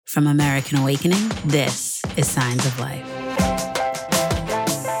From American Awakening, this is Signs of Life.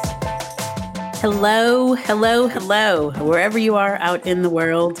 Hello, hello, hello. Wherever you are out in the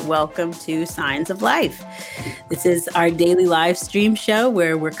world, welcome to Signs of Life. This is our daily live stream show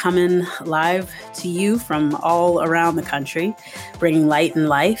where we're coming live to you from all around the country, bringing light and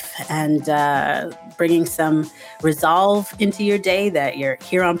life and bringing some resolve into your day that you're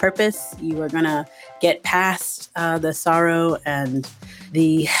here on purpose. You are going to get past the sorrow and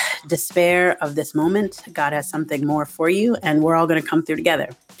the despair of this moment. God has something more for you, and we're all going to come through together.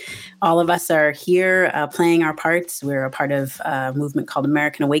 All of us are here playing our parts. We're a part of a movement called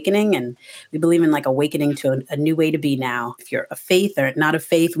American Awakening, and we believe in like awakening to a new way to be now. If you're of faith or not of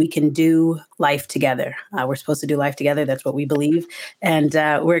faith, we can do life together. We're supposed to do life together. That's what we believe. And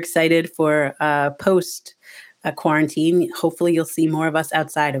we're excited for post quarantine. Hopefully you'll see more of us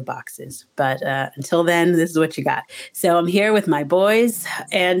outside of boxes. But until then, this is what you got. So I'm here with my boys,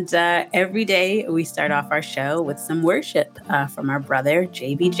 and every day we start off our show with some worship from our brother,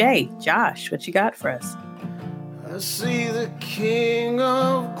 JBJ. Josh, what you got for us? I see the King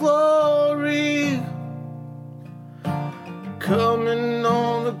of Glory coming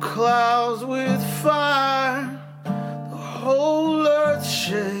on the clouds with fire. The whole earth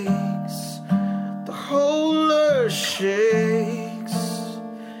shakes. The whole earth shakes,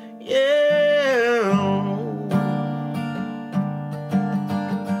 yeah.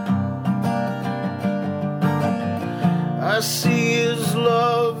 I see His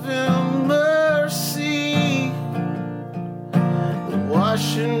love and mercy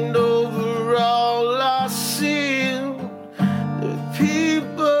washing over all our sin. The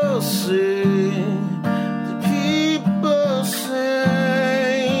people sing, the people sing.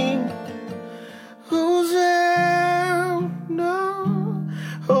 Hosanna,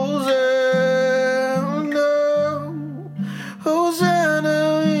 Hosanna, Hosanna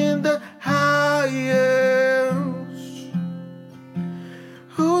in the highest.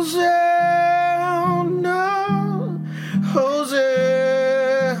 Hosanna, Hosanna,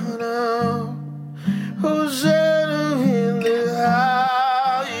 Hosanna in the highest.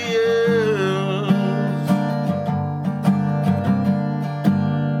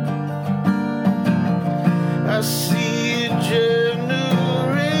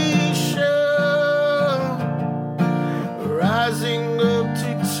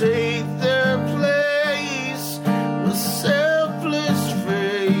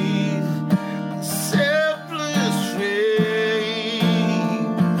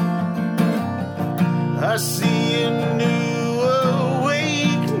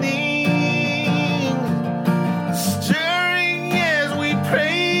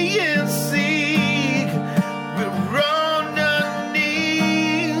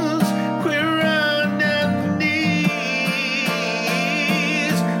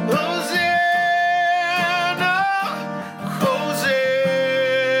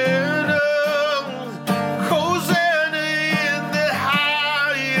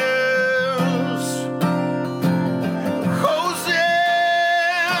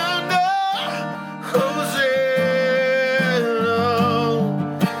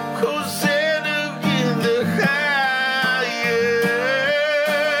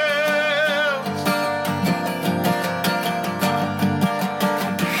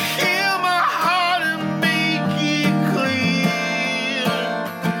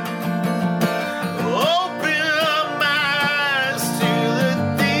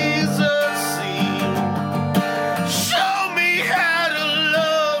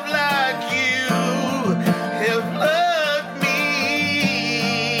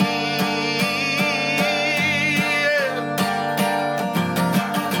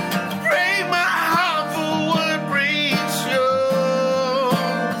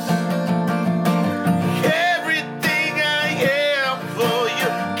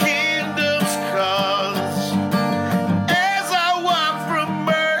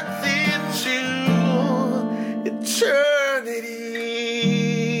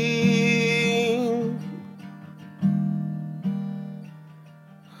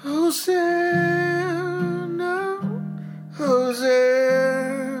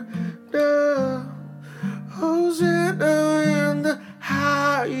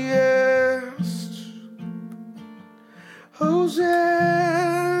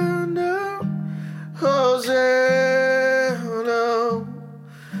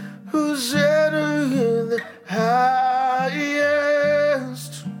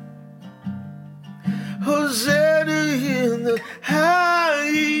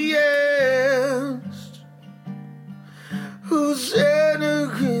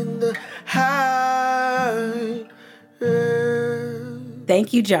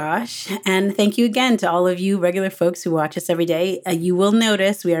 Thank you, Josh. And thank you again to all of you regular folks who watch us every day. You will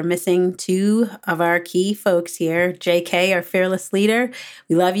notice we are missing two of our key folks here. JK, our fearless leader.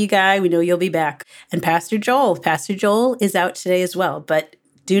 We love you, Guy. We know you'll be back. And Pastor Joel. Pastor Joel is out today as well. But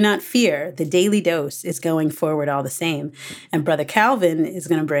do not fear. The daily dose is going forward all the same. And Brother Calvin is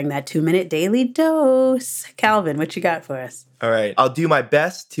going to bring that 2-minute daily dose. Calvin, what you got for us? All right. I'll do my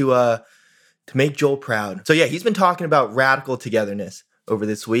best to make Joel proud. So yeah, he's been talking about radical togetherness over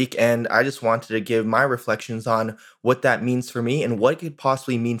this week, and I just wanted to give my reflections on what that means for me and what it could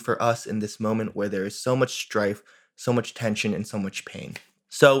possibly mean for us in this moment where there is so much strife, so much tension, and so much pain.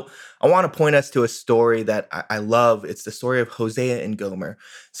 So I want to point us to a story that I love. It's the story of Hosea and Gomer.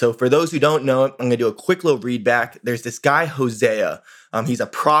 So for those who don't know it, I'm going to do a quick little read back. There's this guy, Hosea. He's a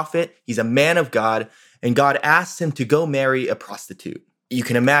prophet. He's a man of God. And God asks him to go marry a prostitute. You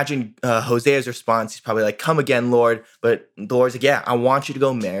can imagine Hosea's response. He's probably like, come again, Lord. But the Lord's like, yeah, I want you to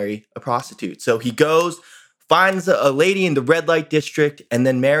go marry a prostitute. So he goes, finds a lady in the red light district, and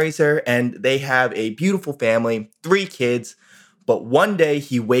then marries her. And they have a beautiful family, 3 kids. But one day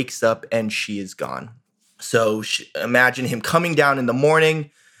he wakes up and she is gone. So imagine him coming down in the morning,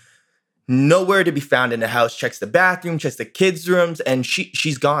 nowhere to be found in the house, checks the bathroom, checks the kids' rooms, and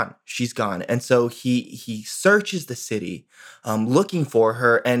she's gone. She's gone. And so he searches the city looking for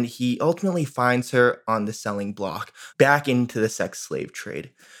her, and he ultimately finds her on the selling block, back into the sex slave trade.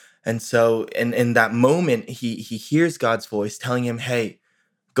 And so in that moment, he hears God's voice telling him, hey,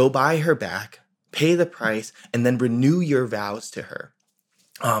 go buy her back, pay the price, and then renew your vows to her.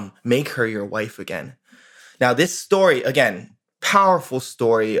 Make her your wife again. Now, this story, again, powerful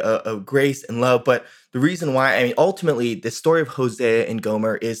story of grace and love. But the reason why, ultimately, the story of Hosea and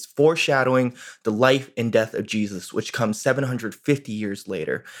Gomer is foreshadowing the life and death of Jesus, which comes 750 years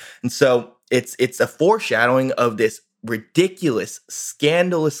later. And so it's a foreshadowing of this ridiculous,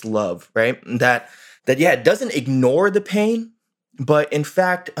 scandalous love, right? That it doesn't ignore the pain, but in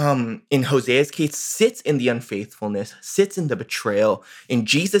fact, in Hosea's case, sits in the unfaithfulness, sits in the betrayal. In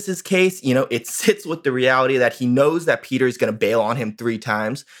Jesus's case, it sits with the reality that he knows that Peter is going to bail on him 3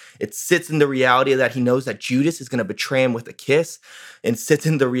 times. It sits in the reality that he knows that Judas is going to betray him with a kiss. And sits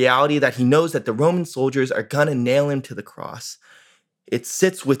in the reality that he knows that the Roman soldiers are going to nail him to the cross. It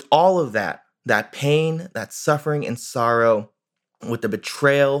sits with all of that pain, that suffering and sorrow, with the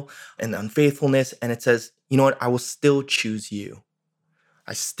betrayal and the unfaithfulness. And it says, you know what? I will still choose you.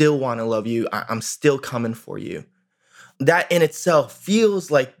 I still want to love you. I'm still coming for you. That in itself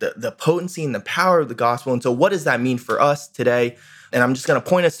feels like the potency and the power of the gospel. And so what does that mean for us today? And I'm just going to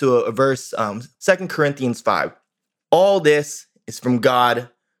point us to a verse, 2 Corinthians 5. All this is from God,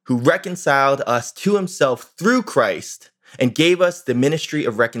 who reconciled us to himself through Christ and gave us the ministry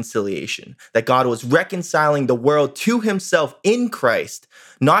of reconciliation, that God was reconciling the world to himself in Christ,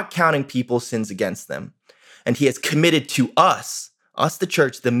 not counting people's sins against them. And he has committed to us, the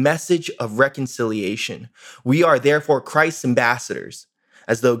church, the message of reconciliation. We are therefore Christ's ambassadors,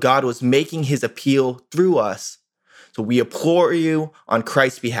 as though God was making his appeal through us. So we implore you on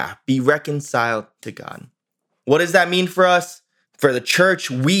Christ's behalf, be reconciled to God. What does that mean for us? For the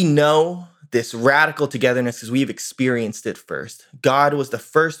church, we know this radical togetherness because we've experienced it first. God was the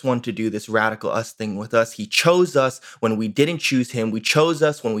first one to do this radical us thing with us. He chose us when we didn't choose him. We chose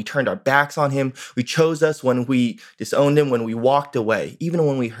us when we turned our backs on him. We chose us when we disowned him, when we walked away, even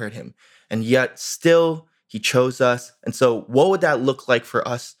when we hurt him. And yet still he chose us. And so what would that look like for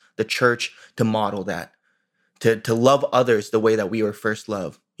us, the church, to model that? To love others the way that we were first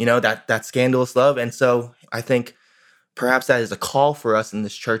loved. That scandalous love. And so I think perhaps that is a call for us in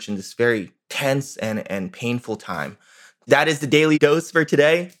this church in this very tense and painful time. That is the daily dose for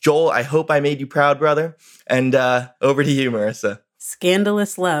today. Joel, I hope I made you proud, brother. And over to you, Marissa.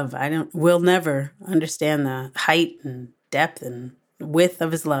 Scandalous love. We'll never understand the height and depth and width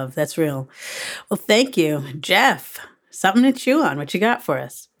of his love. That's real. Well, thank you. Jeff, something to chew on. What you got for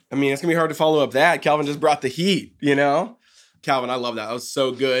us? It's going to be hard to follow up that. Calvin just brought the heat, Calvin, I love that. That was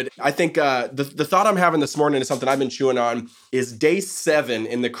so good. I think the thought I'm having this morning is something I've been chewing on is day 7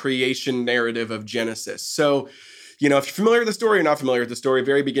 in the creation narrative of Genesis. So, if you're familiar with the story or not familiar with the story,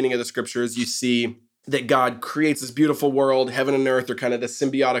 very beginning of the scriptures, you see that God creates this beautiful world. Heaven and earth are kind of this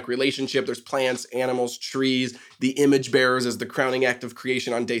symbiotic relationship. There's plants, animals, trees. The image bearers is the crowning act of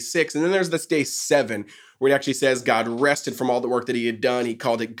creation on day 6. And then there's this day 7 where it actually says God rested from all the work that he had done. He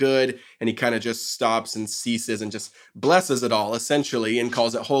called it good, and he kind of just stops and ceases and just blesses it all, essentially, and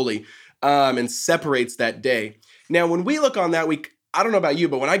calls it holy, and separates that day. Now, when we look on that, I don't know about you,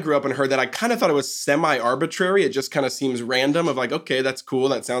 but when I grew up and heard that, I kind of thought it was semi-arbitrary. It just kind of seems random of like, okay, that's cool.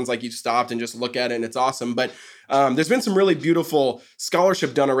 That sounds like you stopped and just look at it and it's awesome. But there's been some really beautiful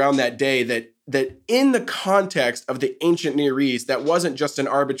scholarship done around that day that in the context of the ancient Near East, that wasn't just an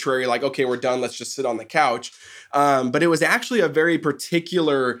arbitrary like, okay, we're done, let's just sit on the couch. But it was actually a very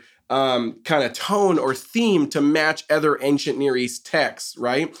particular kind of tone or theme to match other ancient Near East texts,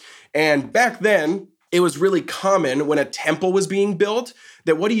 right? And back then, it was really common when a temple was being built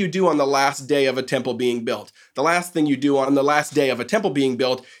that what do you do on the last day of a temple being built? The last thing you do on the last day of a temple being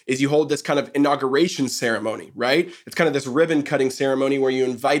built is you hold this kind of inauguration ceremony, right? It's kind of this ribbon cutting ceremony where you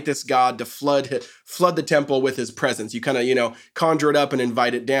invite this God to flood the temple with his presence. You kind of, conjure it up and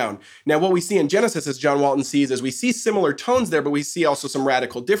invite it down. Now, what we see in Genesis, as John Walton sees, is we see similar tones there, but we see also some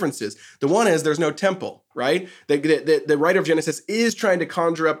radical differences. The one is there's no temple, right? The writer of Genesis is trying to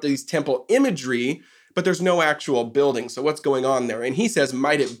conjure up these temple imagery, but there's no actual building. So what's going on there? And he says,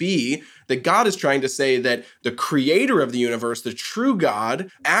 might it be that God is trying to say that the creator of the universe, the true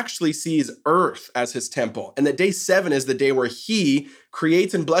God, actually sees earth as his temple, and that day 7 is the day where he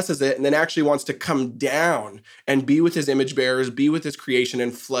creates and blesses it and then actually wants to come down and be with his image bearers, be with his creation,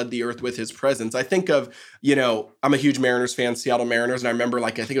 and flood the earth with his presence. I think of, I'm a huge Mariners fan, Seattle Mariners, and I remember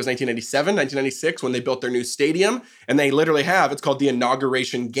I think it was 1997, 1996 when they built their new stadium, and they literally it's called the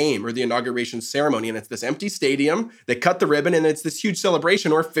inauguration game or the inauguration ceremony, and it's this empty stadium. They cut the ribbon, and it's this huge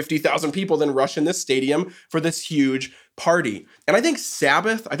celebration where 50,000 people then rush in this stadium for this huge party. And I think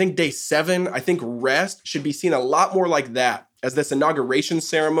Sabbath, I think day 7, I think rest should be seen a lot more like that, as this inauguration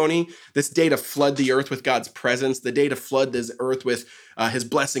ceremony, this day to flood the earth with God's presence, the day to flood this earth with his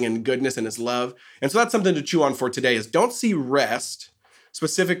blessing and goodness and his love. And so that's something to chew on for today, is don't see rest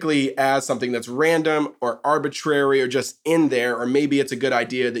specifically as something that's random or arbitrary or just in there, or maybe it's a good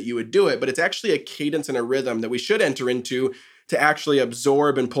idea that you would do it, but it's actually a cadence and a rhythm that we should enter into to actually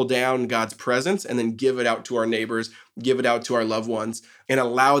absorb and pull down God's presence and then give it out to our neighbors, give it out to our loved ones, and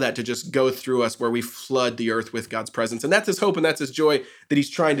allow that to just go through us where we flood the earth with God's presence. And that's his hope and that's his joy that he's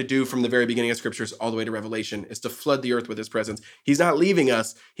trying to do from the very beginning of scriptures all the way to Revelation, is to flood the earth with his presence. He's not leaving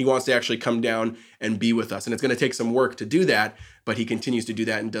us. He wants to actually come down and be with us. And it's going to take some work to do that, but he continues to do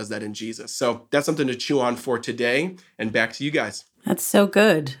that and does that in Jesus. So that's something to chew on for today. And back to you guys. That's so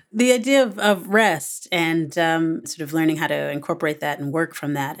good. The idea of rest and sort of learning how to incorporate that and work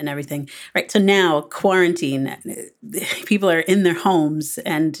from that and everything. Right. So now quarantine, people are in their homes,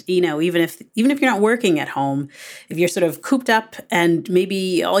 and even if you're not working at home, if you're sort of cooped up and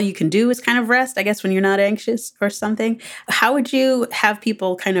maybe all you can do is kind of rest, I guess, when you're not anxious or something. How would you have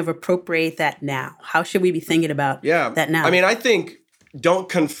people kind of appropriate that now? How should we be thinking about that now? I mean, I think don't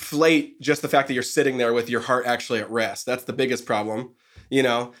conflate just the fact that you're sitting there with your heart actually at rest. That's the biggest problem.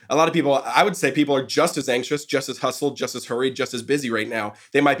 A lot of people, I would say people are just as anxious, just as hustled, just as hurried, just as busy right now.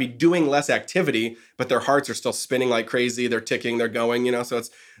 They might be doing less activity, but their hearts are still spinning like crazy. They're ticking, they're going, so it's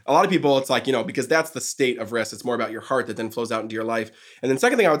a lot of people, it's like, because that's the state of rest. It's more about your heart that then flows out into your life. And then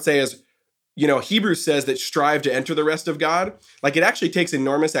second thing I would say is, Hebrews says that strive to enter the rest of God. Like, it actually takes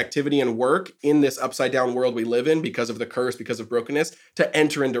enormous activity and work in this upside down world we live in because of the curse, because of brokenness, to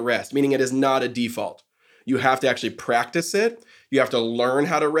enter into rest, meaning it is not a default. You have to actually practice it. You have to learn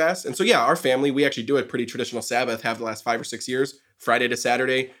how to rest. And so, our family, we actually do a pretty traditional Sabbath, have the last 5 or 6 years, Friday to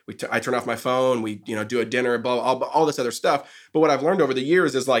Saturday. I turn off my phone. We, do a dinner, all this other stuff. But what I've learned over the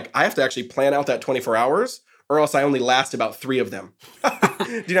years is I have to actually plan out that 24 hours, or else I only last about 3 of them.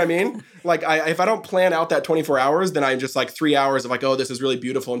 Do you know what I mean? If I don't plan out that 24 hours, then I'm just 3 hours of oh, this is really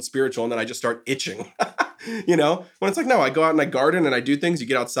beautiful and spiritual. And then I just start itching, when it's no, I go out and I garden and I do things, you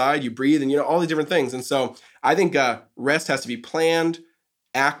get outside, you breathe, and all these different things. And so I think rest has to be planned,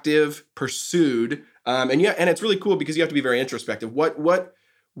 active, pursued. And it's really cool because you have to be very introspective.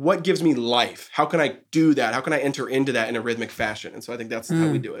 What gives me life? How can I do that? How can I enter into that in a rhythmic fashion? And so I think that's how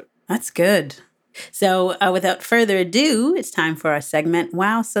we do it. That's good. So without further ado, it's time for our segment,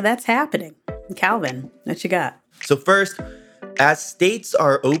 Wow, So That's Happening. Calvin, what you got? So first, as states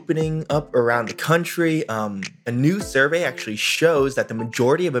are opening up around the country, a new survey actually shows that the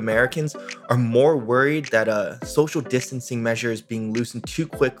majority of Americans are more worried that social distancing measures being loosened too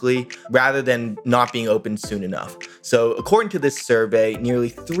quickly rather than not being open soon enough. So according to this survey, nearly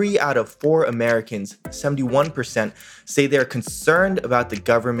 3 out of 4 Americans, 71%, say they're concerned about the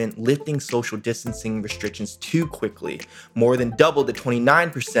government lifting social distancing restrictions too quickly, more than double the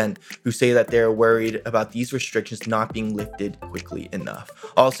 29% who say that they're worried about these restrictions not being lifted quickly enough.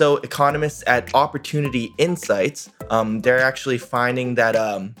 Also, economists at Opportunity Insights, they're actually finding that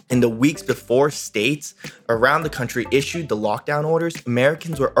in the weeks before states around the country issued the lockdown orders,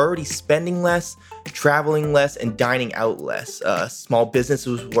 Americans were already spending less, traveling less, and dining out less. Small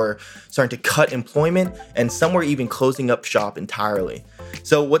businesses were starting to cut employment, and some were even closing up shop entirely.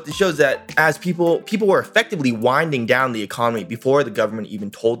 So what this shows that as people were effectively winding down the economy before the government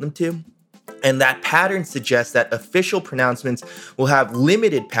even told them to. And that pattern suggests that official pronouncements will have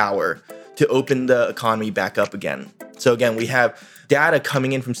limited power to open the economy back up again. So again, we have data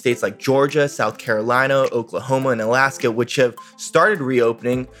coming in from states like Georgia, South Carolina, Oklahoma, and Alaska, which have started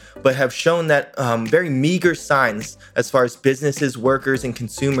reopening, but have shown that very meager signs as far as businesses, workers, and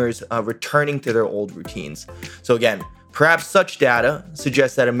consumers returning to their old routines. So again, perhaps such data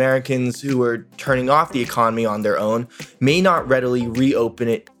suggests that Americans who are turning off the economy on their own may not readily reopen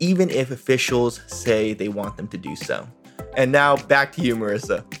it, even if officials say they want them to do so. And now back to you,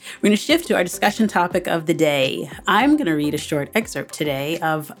 Marissa. We're going to shift to our discussion topic of the day. I'm going to read a short excerpt today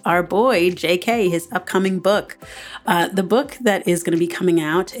of our boy, JK, his upcoming book. The book that is going to be coming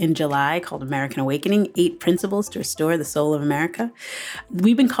out in July called American Awakening, 8 Principles to Restore the Soul of America.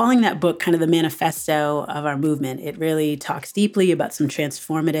 We've been calling that book kind of the manifesto of our movement. It really talks deeply about some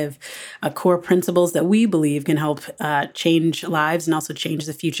transformative core principles that we believe can help change lives and also change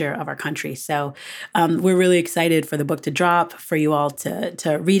the future of our country. So we're really excited for the book to drop, for you all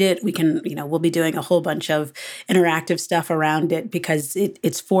to read it. We can, we'll be doing a whole bunch of interactive stuff around it because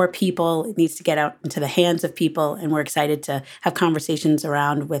it's for people. It needs to get out into the hands of people, and we're excited to have conversations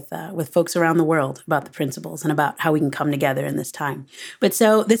around with folks around the world about the principles and about how we can come together in this time. But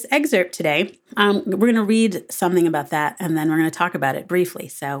so this excerpt today, we're going to read something about that, and then we're going to talk about it briefly.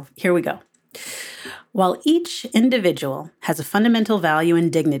 So here we go. While each individual has a fundamental value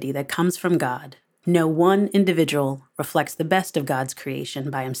and dignity that comes from God, no one individual reflects the best of God's creation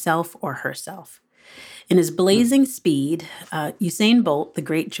by himself or herself. In his blazing speed, Usain Bolt, the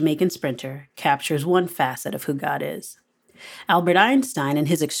great Jamaican sprinter, captures one facet of who God is. Albert Einstein, in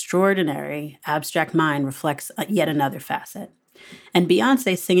his extraordinary abstract mind, reflects yet another facet. And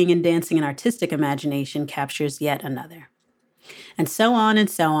Beyoncé's singing and dancing and artistic imagination captures yet another. And so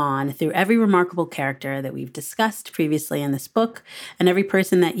on through every remarkable character that we've discussed previously in this book and every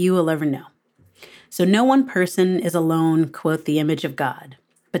person that you will ever know. So no one person is alone, quote, the image of God,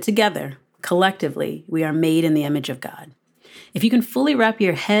 but together, collectively, we are made in the image of God. If you can fully wrap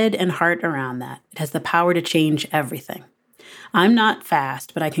your head and heart around that, it has the power to change everything. I'm not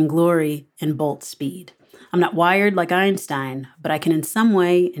fast, but I can glory in Bolt's speed. I'm not wired like Einstein, but I can in some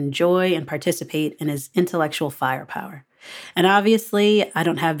way enjoy and participate in his intellectual firepower. And obviously, I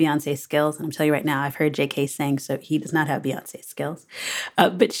don't have Beyoncé's skills. And I'm telling you right now, I've heard JK sing, so he does not have Beyoncé's skills.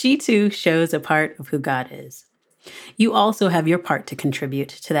 But she too shows a part of who God is. You also have your part to contribute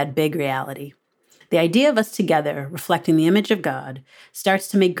to that big reality. The idea of us together, reflecting the image of God, starts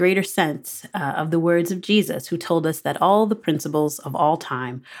to make greater sense of the words of Jesus, who told us that all the principles of all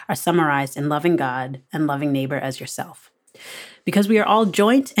time are summarized in loving God and loving neighbor as yourself. Because we are all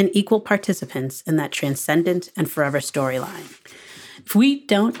joint and equal participants in that transcendent and forever storyline. If we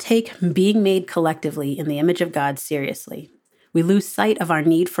don't take being made collectively in the image of God seriously, we lose sight of our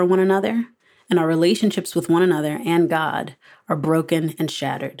need for one another, and our relationships with one another and God are broken and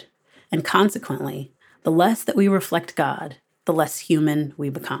shattered. And consequently, the less that we reflect God, the less human we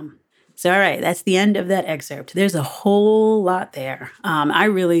become. So, all right, that's the end of that excerpt. There's a whole lot there. I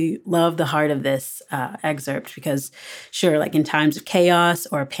really love the heart of this excerpt because, sure, like in times of chaos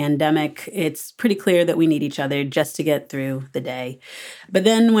or a pandemic, it's pretty clear that we need each other just to get through the day. But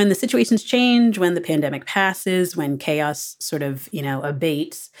then when the situations change, when the pandemic passes, when chaos sort of,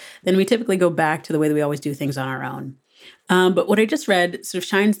 abates, then we typically go back to the way that we always do things on our own. But what I just read sort of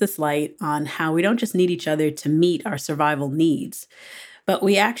shines this light on how we don't just need each other to meet our survival needs, but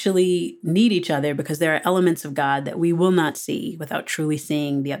we actually need each other because there are elements of God that we will not see without truly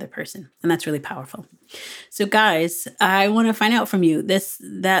seeing the other person. And that's really powerful. So guys, I want to find out from you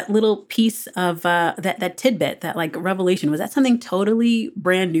that little piece of that tidbit, that like revelation, was that something totally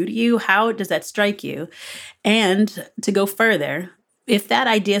brand new to you? How does that strike you? And to go further, if that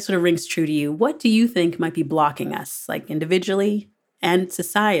idea sort of rings true to you, what do you think might be blocking us, like individually and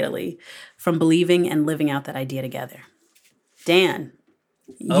societally, from believing and living out that idea together? Dan,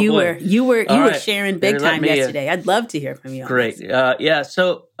 you were sharing big time yesterday. I'd love to hear from you. Great.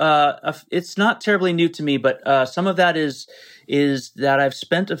 So it's not terribly new to me, but some of that is that I've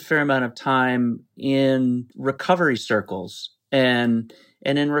spent a fair amount of time in recovery circles and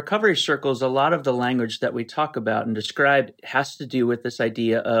And in recovery circles, a lot of the language that we talk about and describe has to do with this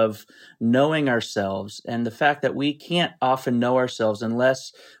idea of knowing ourselves and the fact that we can't often know ourselves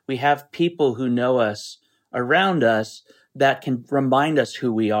unless we have people who know us around us that can remind us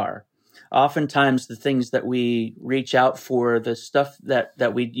who we are. Oftentimes, the things that we reach out for, the stuff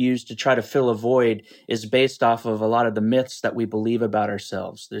that we use to try to fill a void is based off of a lot of the myths that we believe about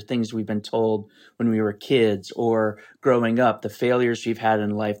ourselves. They're things we've been told when we were kids or growing up, the failures we've had in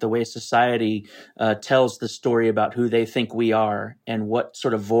life, the way society tells the story about who they think we are and what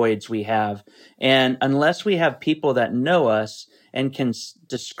sort of voids we have. And unless we have people that know us and can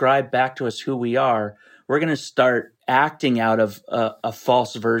describe back to us who we are, we're going to start acting out of a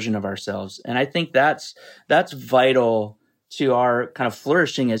false version of ourselves. And I think that's vital to our kind of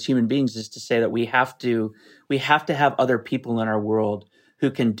flourishing as human beings, is to say that we have to have other people in our world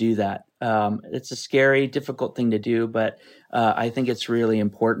who can do that. It's a scary, difficult thing to do, but I think it's really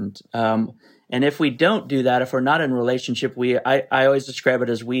important. And if we don't do that, if we're not in a relationship, I always describe it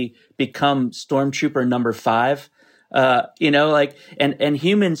as we become stormtrooper number 5. And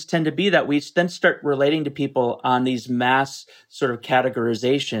humans tend to be that. We then start relating to people on these mass sort of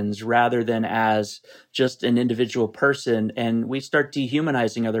categorizations rather than as just an individual person. And we start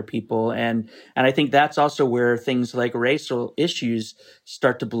dehumanizing other people. And I think that's also where things like racial issues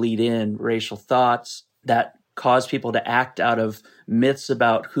start to bleed in, racial thoughts that cause people to act out of myths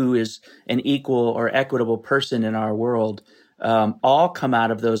about who is an equal or equitable person in our world. All come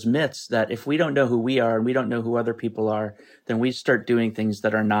out of those myths that if we don't know who we are and we don't know who other people are, then we start doing things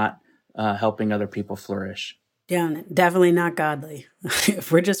that are not helping other people flourish. Yeah, definitely not godly.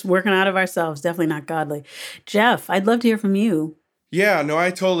 If we're just working out of ourselves, definitely not godly. Jeff, I'd love to hear from you. Yeah, no, I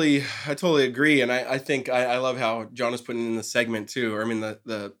totally agree. And I think I love how John is putting in the segment too, or I mean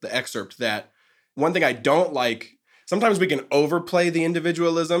the excerpt, that one thing I don't like, sometimes we can overplay the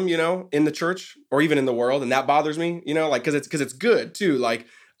individualism, in the church or even in the world. And that bothers me, like, cause it's good too. Like,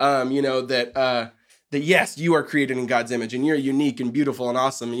 that yes, you are created in God's image and you're unique and beautiful and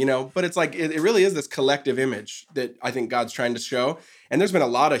awesome, but it's like, it really is this collective image that I think God's trying to show. And there's been a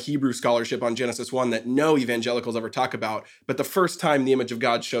lot of Hebrew scholarship on Genesis 1 that no evangelicals ever talk about. But the first time the image of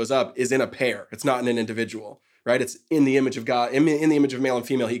God shows up is in a pair. It's not in an individual. Right? It's in the image of God, in the image of male and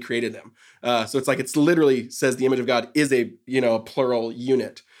female, he created them. So it's like, it's literally says the image of God is a plural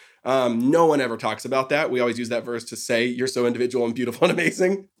unit. No one ever talks about that. We always use that verse to say, you're so individual and beautiful and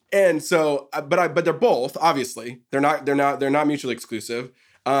amazing. And so, but they're both, obviously, they're not mutually exclusive.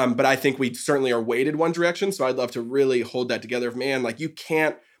 But I think we certainly are weighted one direction. So I'd love to really hold that together. Man, like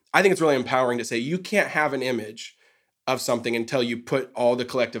I think it's really empowering to say you can't have an image of something until you put all the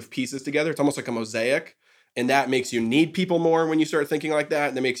collective pieces together. It's almost like a mosaic. And that makes you need people more when you start thinking like that.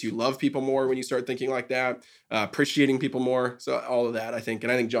 And that makes you love people more when you start thinking like that, appreciating people more. So all of that, I think.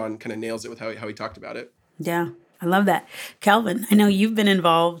 And I think John kind of nails it with how he talked about it. Yeah, I love that. Calvin, I know you've been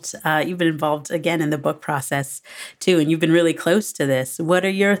involved again in the book process too, and you've been really close to this. What are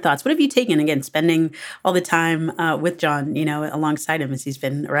your thoughts? What have you taken, again, spending all the time with John, alongside him as he's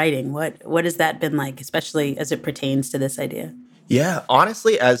been writing? What has that been like, especially as it pertains to this idea? Yeah,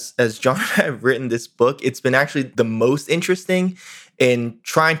 honestly, as John and I have written this book, it's been actually the most interesting in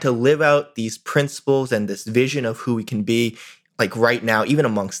trying to live out these principles and this vision of who we can be, like right now, even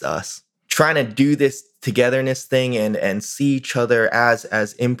amongst us. Trying to do this togetherness thing and see each other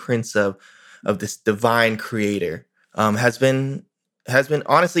as imprints of this divine creator has been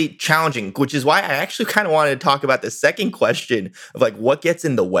honestly challenging, which is why I actually kind of wanted to talk about the second question of like what gets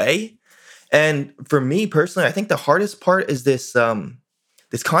in the way. And for me personally, I think the hardest part is this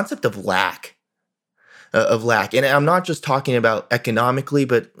concept of lack. And I'm not just talking about economically,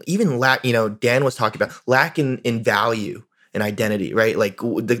 but even lack. Dan was talking about lack in value and identity, right? Like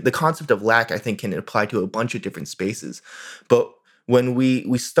the concept of lack, I think, can apply to a bunch of different spaces. But when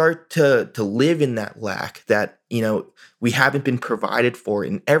we start to live in that lack, that we haven't been provided for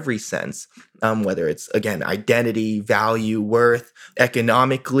in every sense, whether it's, again, identity, value, worth,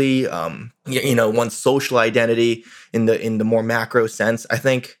 economically, one's social identity in the more macro sense. I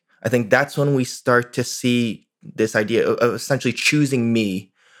think that's when we start to see this idea of essentially choosing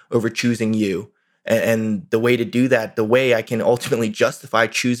me over choosing you. And the way to do that, the way I can ultimately justify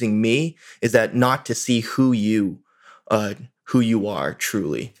choosing me, is that not to see who you are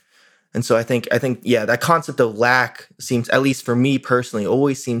truly. And so I think, yeah, that concept of lack seems, at least for me personally,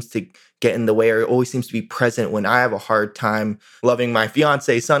 always seems to get in the way, or it always seems to be present when I have a hard time loving my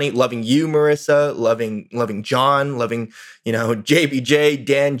fiance, Sunny, loving you, Marissa, loving John, loving, JBJ,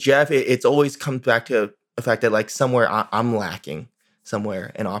 Dan, Jeff. It's always comes back to the fact that like somewhere I'm lacking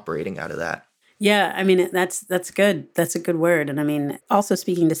somewhere and operating out of that. Yeah, I mean, that's good. That's a good word. And I mean, also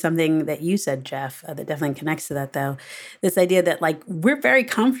speaking to something that you said, Jeff, that definitely connects to that, though, this idea that like we're very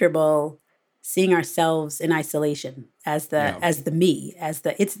comfortable seeing ourselves in isolation as the me, as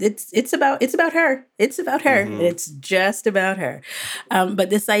the it's about her. It's about her. Mm-hmm. It's just about her. But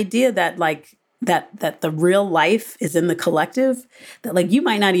this idea that like that the real life is in the collective, that like you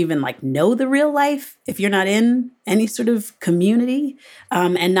might not even like know the real life if you're not in any sort of community,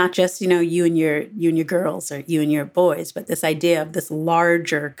 and not just you and your girls or you and your boys, but this idea of this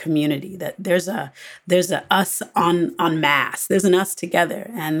larger community, that there's a us on mass, there's an us together,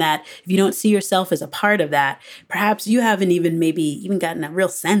 and that if you don't see yourself as a part of that, perhaps you haven't even gotten a real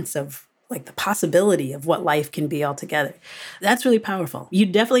sense of like the possibility of what life can be altogether. That's really powerful.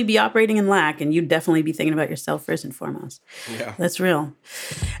 You'd definitely be operating in lack, and you'd definitely be thinking about yourself first and foremost. Yeah. That's real.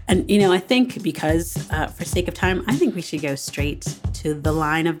 And, I think because for sake of time, I think we should go straight to the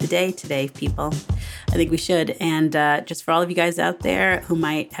line of the day today, people. I think we should. And just for all of you guys out there who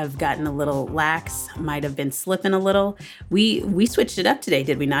might have gotten a little lax, might have been slipping a little, we switched it up today,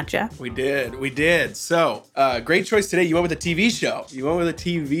 did we not, Jeff? We did. So, great choice today. You went with a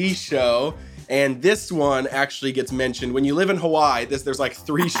TV show. And this one actually gets mentioned. When you live in Hawaii, there's like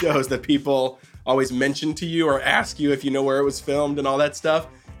 3 shows that people always mention to you or ask you if you know where it was filmed and all that stuff.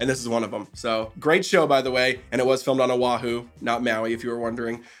 And this is one of them. So great show, by the way. And it was filmed on Oahu, not Maui, if you were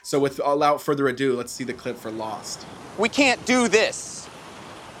wondering. So without further ado, let's see the clip for Lost. We can't do this.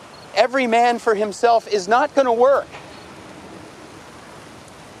 Every man for himself is not going to work.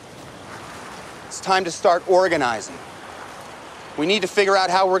 It's time to start organizing. We need to figure out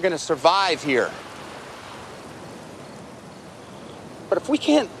how we're going to survive here. But if we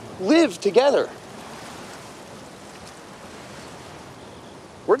can't live together,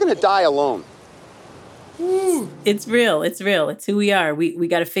 we're going to die alone. It's real. It's who we are. We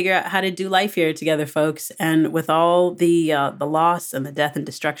got to figure out how to do life here together, folks. And with all the loss and the death and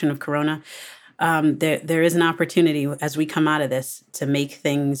destruction of Corona, there is an opportunity as we come out of this to make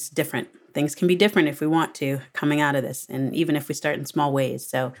things different. Things can be different if we want to coming out of this, and even if we start in small ways.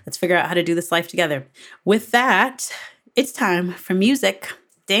 So let's figure out how to do this life together. With that, it's time for music.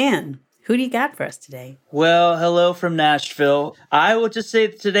 Dan, who do you got for us today? Well, hello from Nashville. I will just say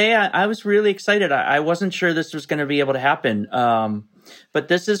today I was really excited. I wasn't sure this was going to be able to happen. But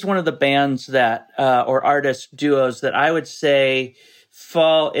this is one of the bands that, or artist duos that I would say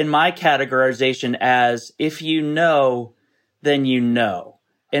fall in my categorization as if you know, then you know.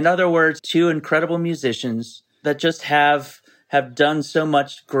 In other words, 2 incredible musicians that just have done so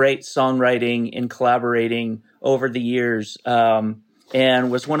much great songwriting and collaborating over the years, and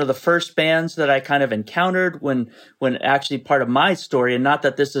was one of the first bands that I kind of encountered when actually part of my story, and not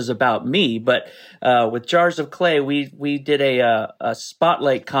that this is about me, but with Jars of Clay, we did a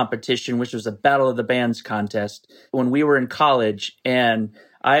spotlight competition, which was a Battle of the Bands contest when we were in college, and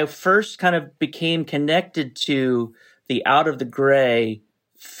I first kind of became connected to the Out of the Gray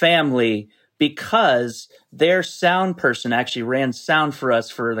family because their sound person actually ran sound for us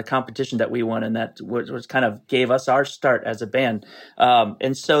for the competition that we won, and that was kind of gave us our start as a band.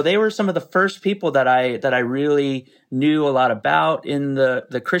 And so they were some of the first people that I really knew a lot about in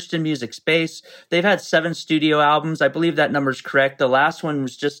the Christian music space. They've had 7 studio albums. I believe that number's correct. The last one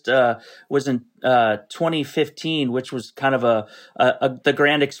was just was in 2015, which was kind of the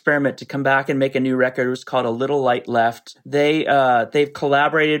grand experiment to come back and make a new record. It was called A Little Light Left. They've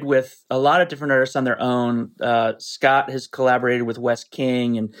collaborated with a lot of different artists on their own. Scott has collaborated with Wes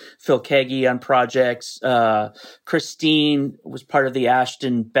King and Phil Kagi on projects. Christine was part of the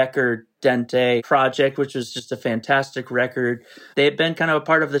Ashton Becker Dente project, which was just a fantastic record. They've been kind of a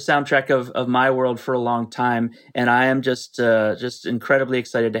part of the soundtrack of my world for a long time, and I am just incredibly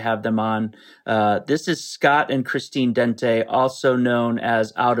excited to have them on. This is Scott and Christine Dente, also known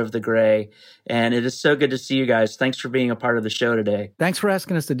as Out of the Gray, and it is so good to see you guys. Thanks for being a part of the show today. Thanks for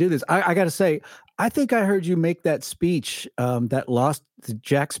asking us to do this. I got to say, I think I heard you make that speech, that Lost the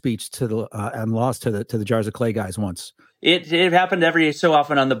Jack speech to the and Lost to the Jars of Clay guys once. It happened every so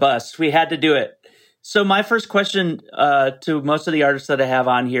often on the bus. We had to do it. So my first question to most of the artists that I have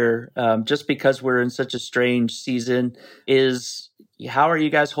on here, just because we're in such a strange season, is how are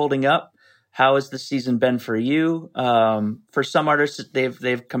you guys holding up? How has the season been for you? For some artists,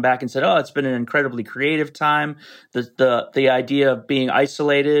 they've come back and said, "Oh, it's been an incredibly creative time." The idea of being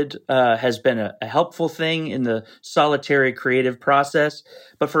isolated has been a helpful thing in the solitary creative process.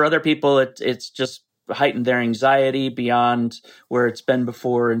 But for other people, it's just heightened their anxiety beyond where it's been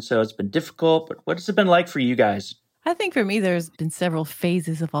before, and so it's been difficult. But what has it been like for you guys? I think for me, there's been several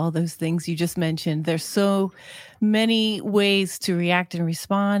phases of all those things you just mentioned. There's so many ways to react and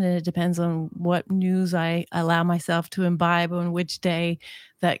respond, and it depends on what news I allow myself to imbibe on which day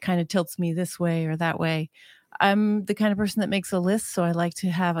that kind of tilts me this way or that way. I'm the kind of person that makes a list, so I like to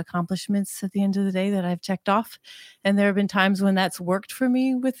have accomplishments at the end of the day that I've checked off. And there have been times when that's worked for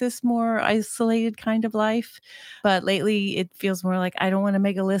me with this more isolated kind of life. But lately, it feels more like I don't want to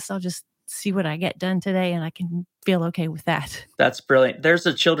make a list. I'll just see what I get done today, and I can feel okay with that. That's brilliant. There's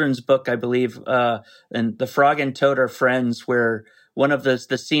a children's book, I believe, and The Frog and Toad Are Friends, where one of the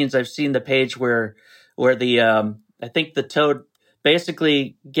scenes, I've seen the page where the I think the toad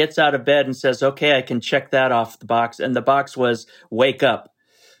basically gets out of bed and says, okay, I can check that off the box. And the box was wake up.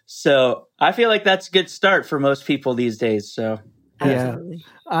 So I feel like that's a good start for most people these days. So Absolutely.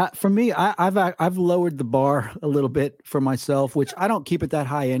 For me, I've lowered the bar a little bit for myself, which I don't keep it that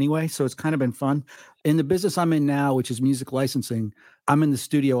high anyway. So it's kind of been fun. In the business I'm in now, which is music licensing, I'm in the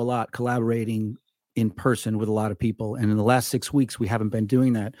studio a lot, collaborating in person with a lot of people. And in the last 6 weeks, we haven't been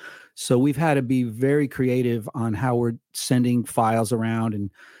doing that. So we've had to be very creative on how we're sending files around and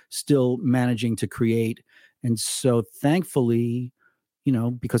still managing to create. And so thankfully,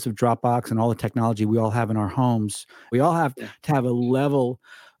 because of Dropbox and all the technology we all have in our homes, we all have to have a level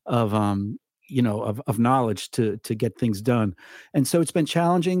of, of knowledge to get things done. And so it's been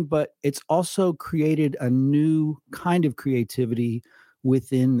challenging, but it's also created a new kind of creativity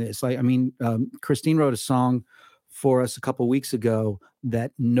within this. Christine wrote a song for us a couple of weeks ago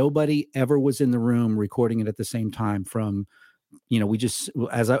that nobody ever was in the room recording it at the same time. From we just,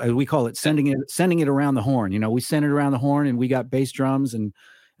 as we call it, sending it around the horn. We sent it around the horn, and we got bass drums, and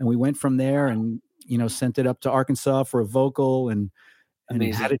we went from there, and sent it up to Arkansas for a vocal, and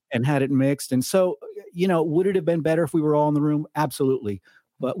had it mixed. And so, would it have been better if we were all in the room? Absolutely,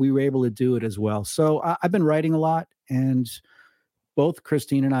 but we were able to do it as well. So I've been writing a lot, and both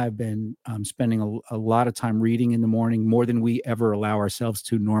Christine and I have been spending a lot of time reading in the morning, more than we ever allow ourselves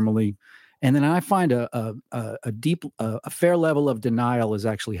to normally. And then I find a fair level of denial is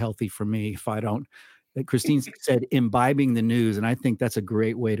actually healthy for me. If I don't, Christine said, imbibing the news, and I think that's a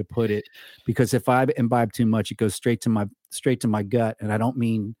great way to put it, because if I imbibe too much, it goes straight to my gut, and I don't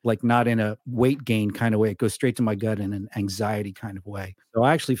mean like not in a weight gain kind of way. It goes straight to my gut in an anxiety kind of way. So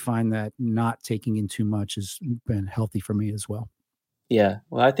I actually find that not taking in too much has been healthy for me as well. Yeah,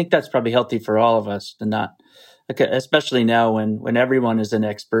 well, I think that's probably healthy for all of us to not, especially now when everyone is an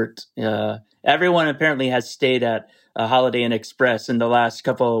expert. Everyone apparently has stayed at a Holiday Inn Express in the last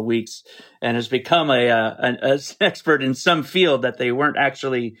couple of weeks and has become an expert in some field that they weren't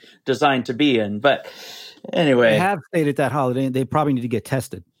actually designed to be in. But anyway, they have stayed at that Holiday Inn. They probably need to get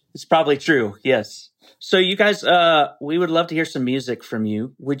tested. It's probably true. Yes. So you guys, we would love to hear some music from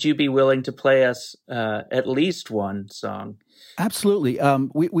you. Would you be willing to play us at least one song? Absolutely.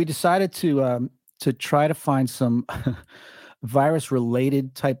 We decided to try to find some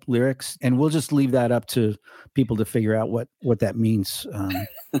virus-related type lyrics, and we'll just leave that up to people to figure out what that means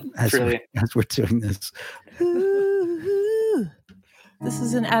as we're doing this. Ooh, this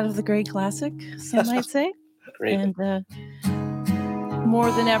is an out of the grade classic, some might say. Great. And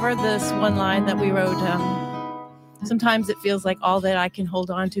more than ever, this one line that we wrote, sometimes it feels like all that I can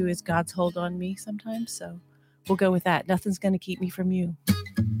hold on to is God's hold on me sometimes. So we'll go with that. Nothing's going to keep me from you.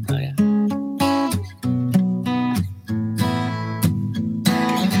 Oh, yeah.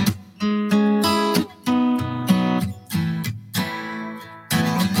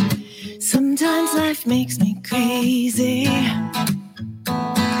 Sometimes life makes me crazy.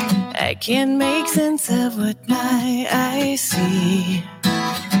 I can't make sense of what my eyes see.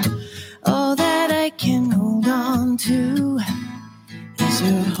 All that I can hold on to is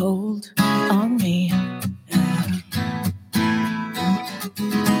your hold on me.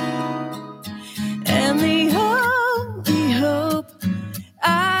 And the only hope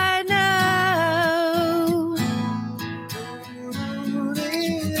I know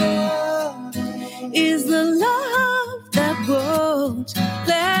is the love that won't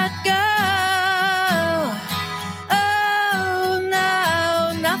let go. Oh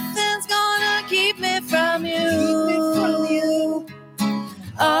no, nothing's gonna keep me from you.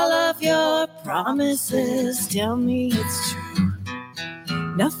 All of your promises tell me it's true.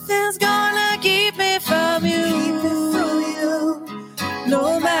 Nothing's gonna keep me from you.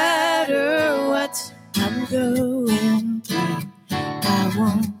 No matter what I'm going through, I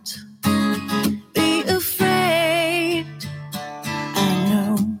won't be afraid. I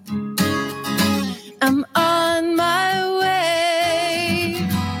know I'm on my way.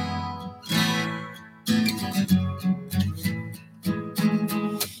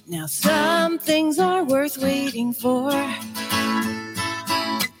 Now some things are worth waiting for.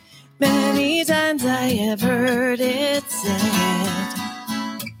 Many times I have heard it said,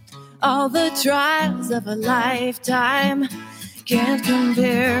 all the trials of a lifetime can't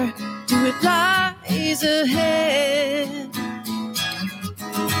compare to what lies ahead.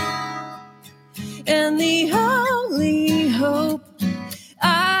 And the only hope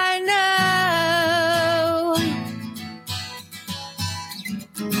I know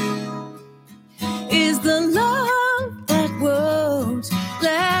is the love that won't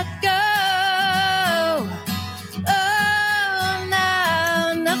let go. Oh,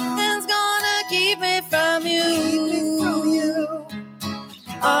 now nothing's gonna keep me from you.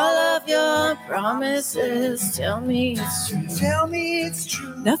 All of your promises, tell me it's true. Tell me it's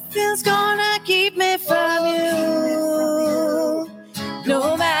true. Nothing's gonna keep me from you.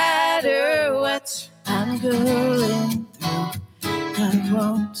 No matter what I'm going through, I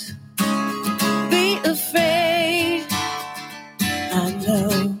won't be afraid. I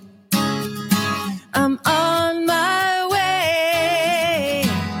know I'm on my way.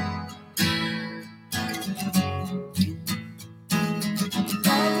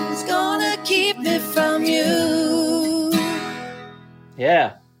 Nothing's gonna keep me from you.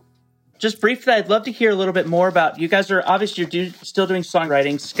 Yeah. Just briefly, I'd love to hear a little bit more about, you guys are obviously still doing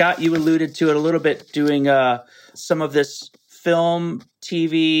songwriting. Scott, you alluded to it a little bit, doing some of this film,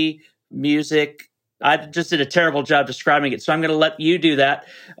 TV, music. I just did a terrible job describing it, so I'm going to let you do that.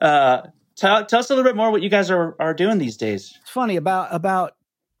 Tell us a little bit more what you guys are doing these days. It's funny, about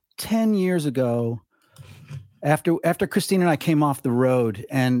 10 years ago, after Christine and I came off the road,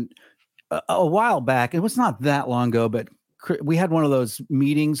 and a while back, it was not that long ago, but we had one of those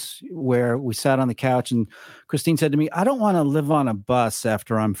meetings where we sat on the couch and Christine said to me, I don't want to live on a bus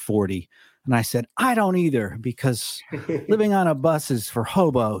after I'm 40. And I said, I don't either, because living on a bus is for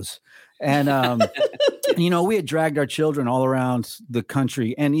hobos. And, we had dragged our children all around the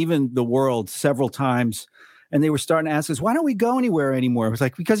country and even the world several times. And they were starting to ask us, why don't we go anywhere anymore? It was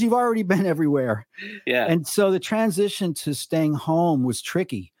like, because you've already been everywhere. Yeah. And so the transition to staying home was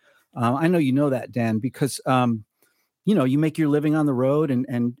tricky. I know you know that, Dan, because, you make your living on the road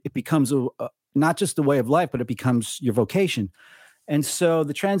and it becomes not just the way of life, but it becomes your vocation. And so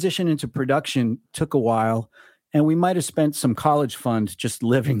the transition into production took a while, and we might have spent some college fund just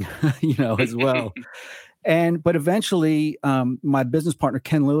living, as well. But eventually my business partner,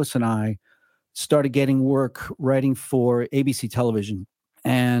 Ken Lewis, and I started getting work writing for ABC television.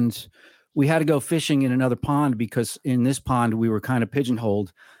 And we had to go fishing in another pond because in this pond, we were kind of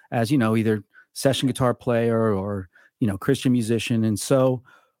pigeonholed as, either session guitar player or Christian musician. And so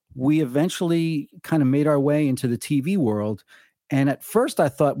we eventually kind of made our way into the TV world. And at first I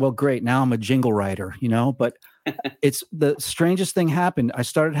thought, well, great, now I'm a jingle writer, but it's the strangest thing happened. I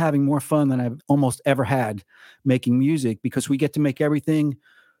started having more fun than I've almost ever had making music, because we get to make everything.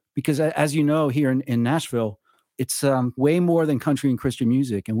 Because as you know, here in Nashville, it's way more than country and Christian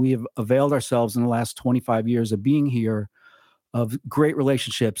music. And we have availed ourselves in the last 25 years of being here of great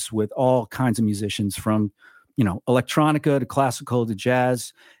relationships with all kinds of musicians, from electronica to classical to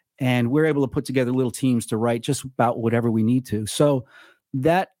jazz. And we're able to put together little teams to write just about whatever we need to. So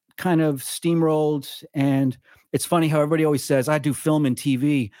that kind of steamrolled. And it's funny how everybody always says, I do film and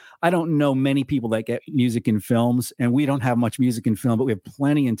TV. I don't know many people that get music in films, and we don't have much music in film, but we have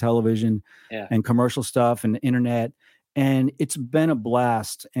plenty in television and commercial stuff and internet. And it's been a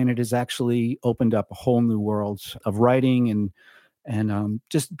blast. And it has actually opened up a whole new world of writing and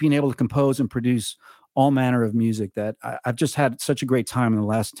just being able to compose and produce all manner of music that I've just had such a great time in the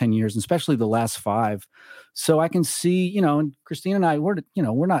last 10 years, and especially the last 5. So I can see, and Christine and I, we're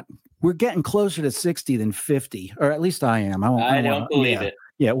getting closer to 60 than 50, or at least I am. I don't believe it.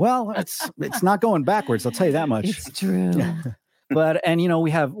 Yeah. Well, it's not going backwards. I'll tell you that much. It's true. But,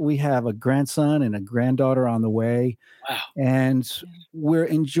 we have a grandson and a granddaughter on the way. Wow. And we're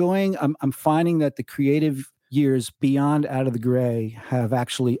enjoying, I'm finding that the creative years beyond Out of the Gray have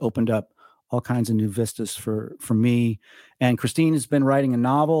actually opened up all kinds of new vistas for me. And Christine has been writing a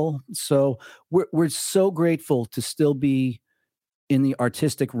novel. So we're so grateful to still be in the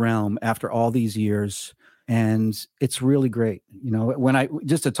artistic realm after all these years. And it's really great. When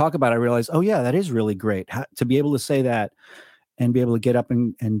just to talk about it, I realized, oh yeah, that is really great. To be able to say that and be able to get up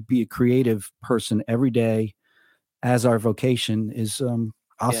and be a creative person every day as our vocation is,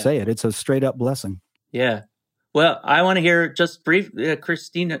 I'll say it, it's a straight up blessing. Yeah. Well, I want to hear just brief,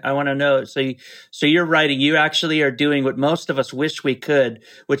 Christine, I want to know. So you're writing, you actually are doing what most of us wish we could,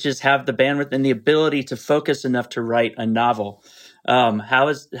 which is have the bandwidth and the ability to focus enough to write a novel. How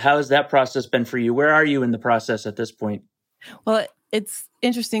has that process been for you? Where are you in the process at this point? Well, it's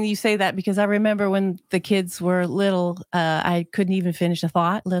interesting you say that, because I remember when the kids were little, I couldn't even finish a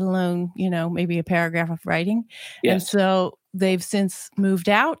thought, let alone, maybe a paragraph of writing. Yes. And so they've since moved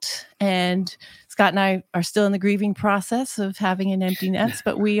out, and Scott and I are still in the grieving process of having an empty nest,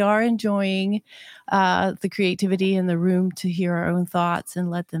 but we are enjoying the creativity in the room to hear our own thoughts and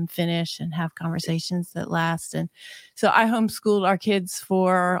let them finish and have conversations that last. And so I homeschooled our kids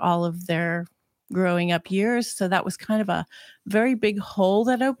for all of their growing up years. So that was kind of a very big hole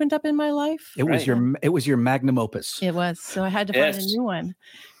that opened up in my life. It was your magnum opus. It was. So I had to find a new one.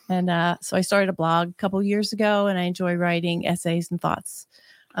 And so I started a blog a couple years ago, and I enjoy writing essays and thoughts.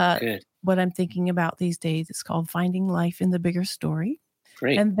 What I'm thinking about these days is called Finding Life in the Bigger Story.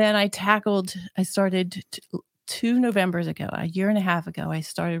 Great. And then I started 2 Novembers ago, a year and a half ago, I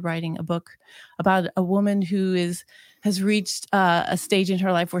started writing a book about a woman who has reached a stage in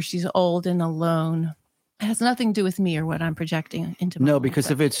her life where she's old and alone. It has nothing to do with me or what I'm projecting into my life. Because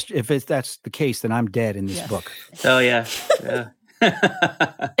if that's the case, then I'm dead in this book. Oh yeah.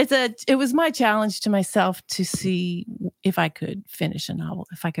 It was my challenge to myself to see if I could finish a novel,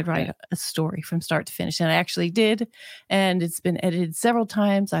 if I could write a story from start to finish. And I actually did. And it's been edited several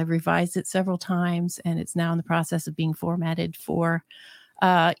times. I've revised it several times, and it's now in the process of being formatted for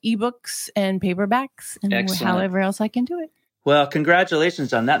ebooks and paperbacks and however else I can do it. Well,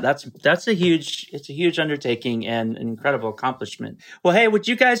 congratulations on that. It's a huge undertaking and an incredible accomplishment. Well, hey, would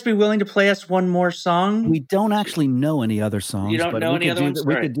you guys be willing to play us one more song? We don't actually know any other songs. You don't know any other ones?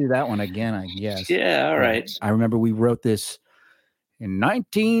 We could do that one again, I guess. Yeah, all right. I remember we wrote this in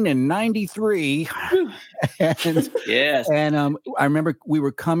 1993. And, yes. And I remember we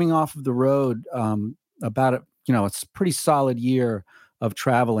were coming off of the road about it's a pretty solid year of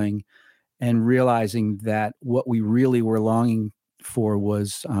traveling, and realizing that what we really were longing for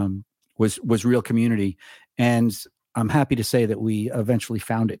was real community. And I'm happy to say that we eventually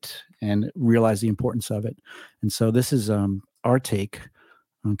found it and realized the importance of it. And so this is our take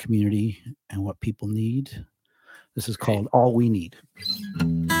on community and what people need. This is called All We Need.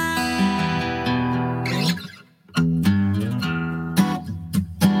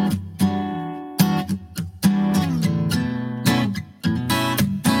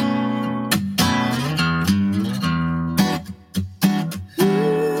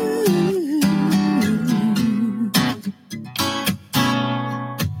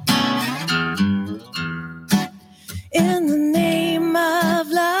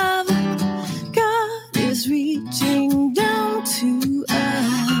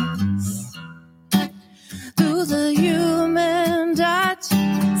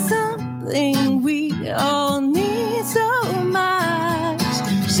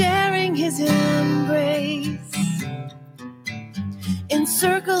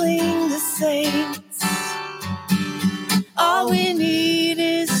 Encircling the saints, all we need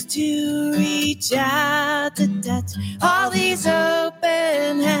is to reach out to touch all these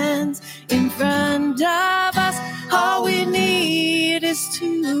open hands in front of us. All we need is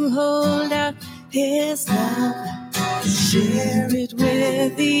to hold out His love, share it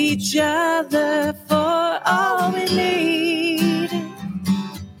with each other, for all we need.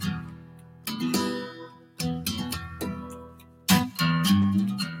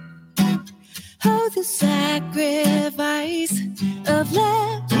 Oh, the sacrifice of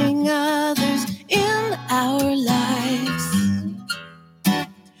letting others in our lives.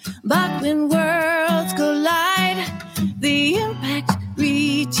 But when worlds collide, the impact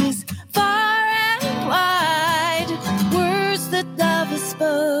reaches far and wide. Words that love has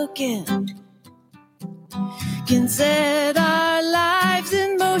spoken can set our lives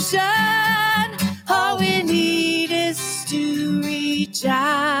in motion. All we need is to reach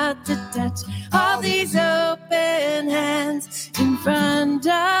out to touch all these open hands in front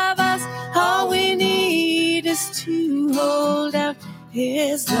of us. All we need is to hold out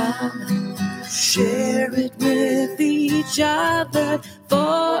His love, share it with each other,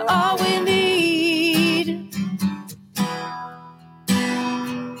 for all we need.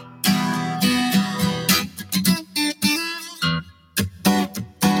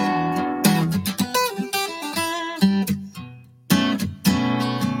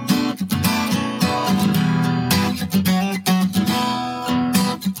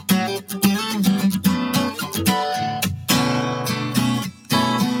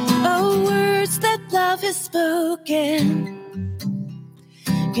 Spoken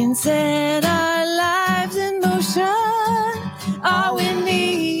can set our lives in motion. All we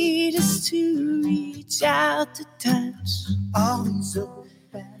need is to reach out to touch all these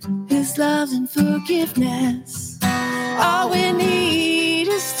open, His love and forgiveness. All we need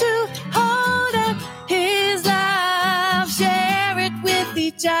is to hold up His love, share it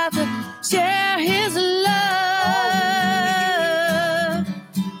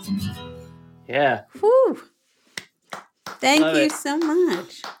Yeah. Whew. Thank Love you it. so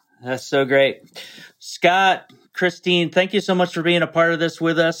much. That's so great. Scott, Christine, thank you so much for being a part of this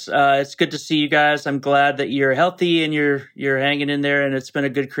with us. It's good to see you guys. I'm glad that you're healthy and you're hanging in there, and it's been a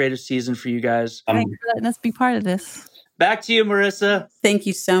good creative season for you guys. Thanks for letting us be part of this. Back to you, Marissa. Thank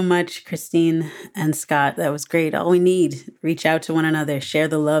you so much, Christine and Scott. That was great. All we need, reach out to one another, share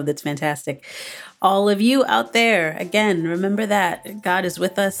the love. That's fantastic. All of you out there, again, remember that God is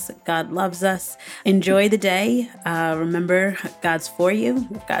with us. God loves us. Enjoy the day. Remember, God's for you.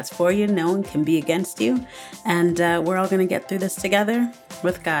 If God's for you, no one can be against you. And we're all going to get through this together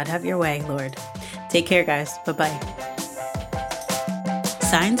with God. Have your way, Lord. Take care, guys. Bye-bye.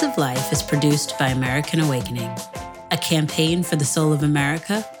 Signs of Life is produced by American Awakening, a campaign for the soul of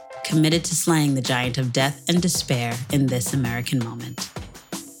America, committed to slaying the giant of death and despair in this American moment.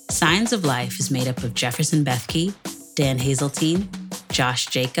 Signs of Life is made up of Jefferson Bethke, Dan Hazeltine, Josh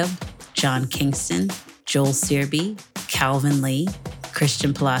Jacob, John Kingston, Joel Searby, Calvin Lee,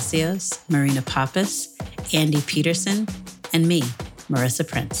 Christian Palacios, Marina Pappas, Andy Peterson, and me, Marissa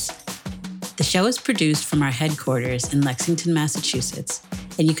Prince. The show is produced from our headquarters in Lexington, Massachusetts,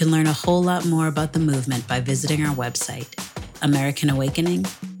 and you can learn a whole lot more about the movement by visiting our website,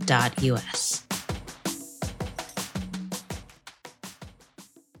 americanawakening.us.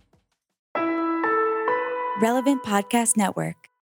 Relevant Podcast Network.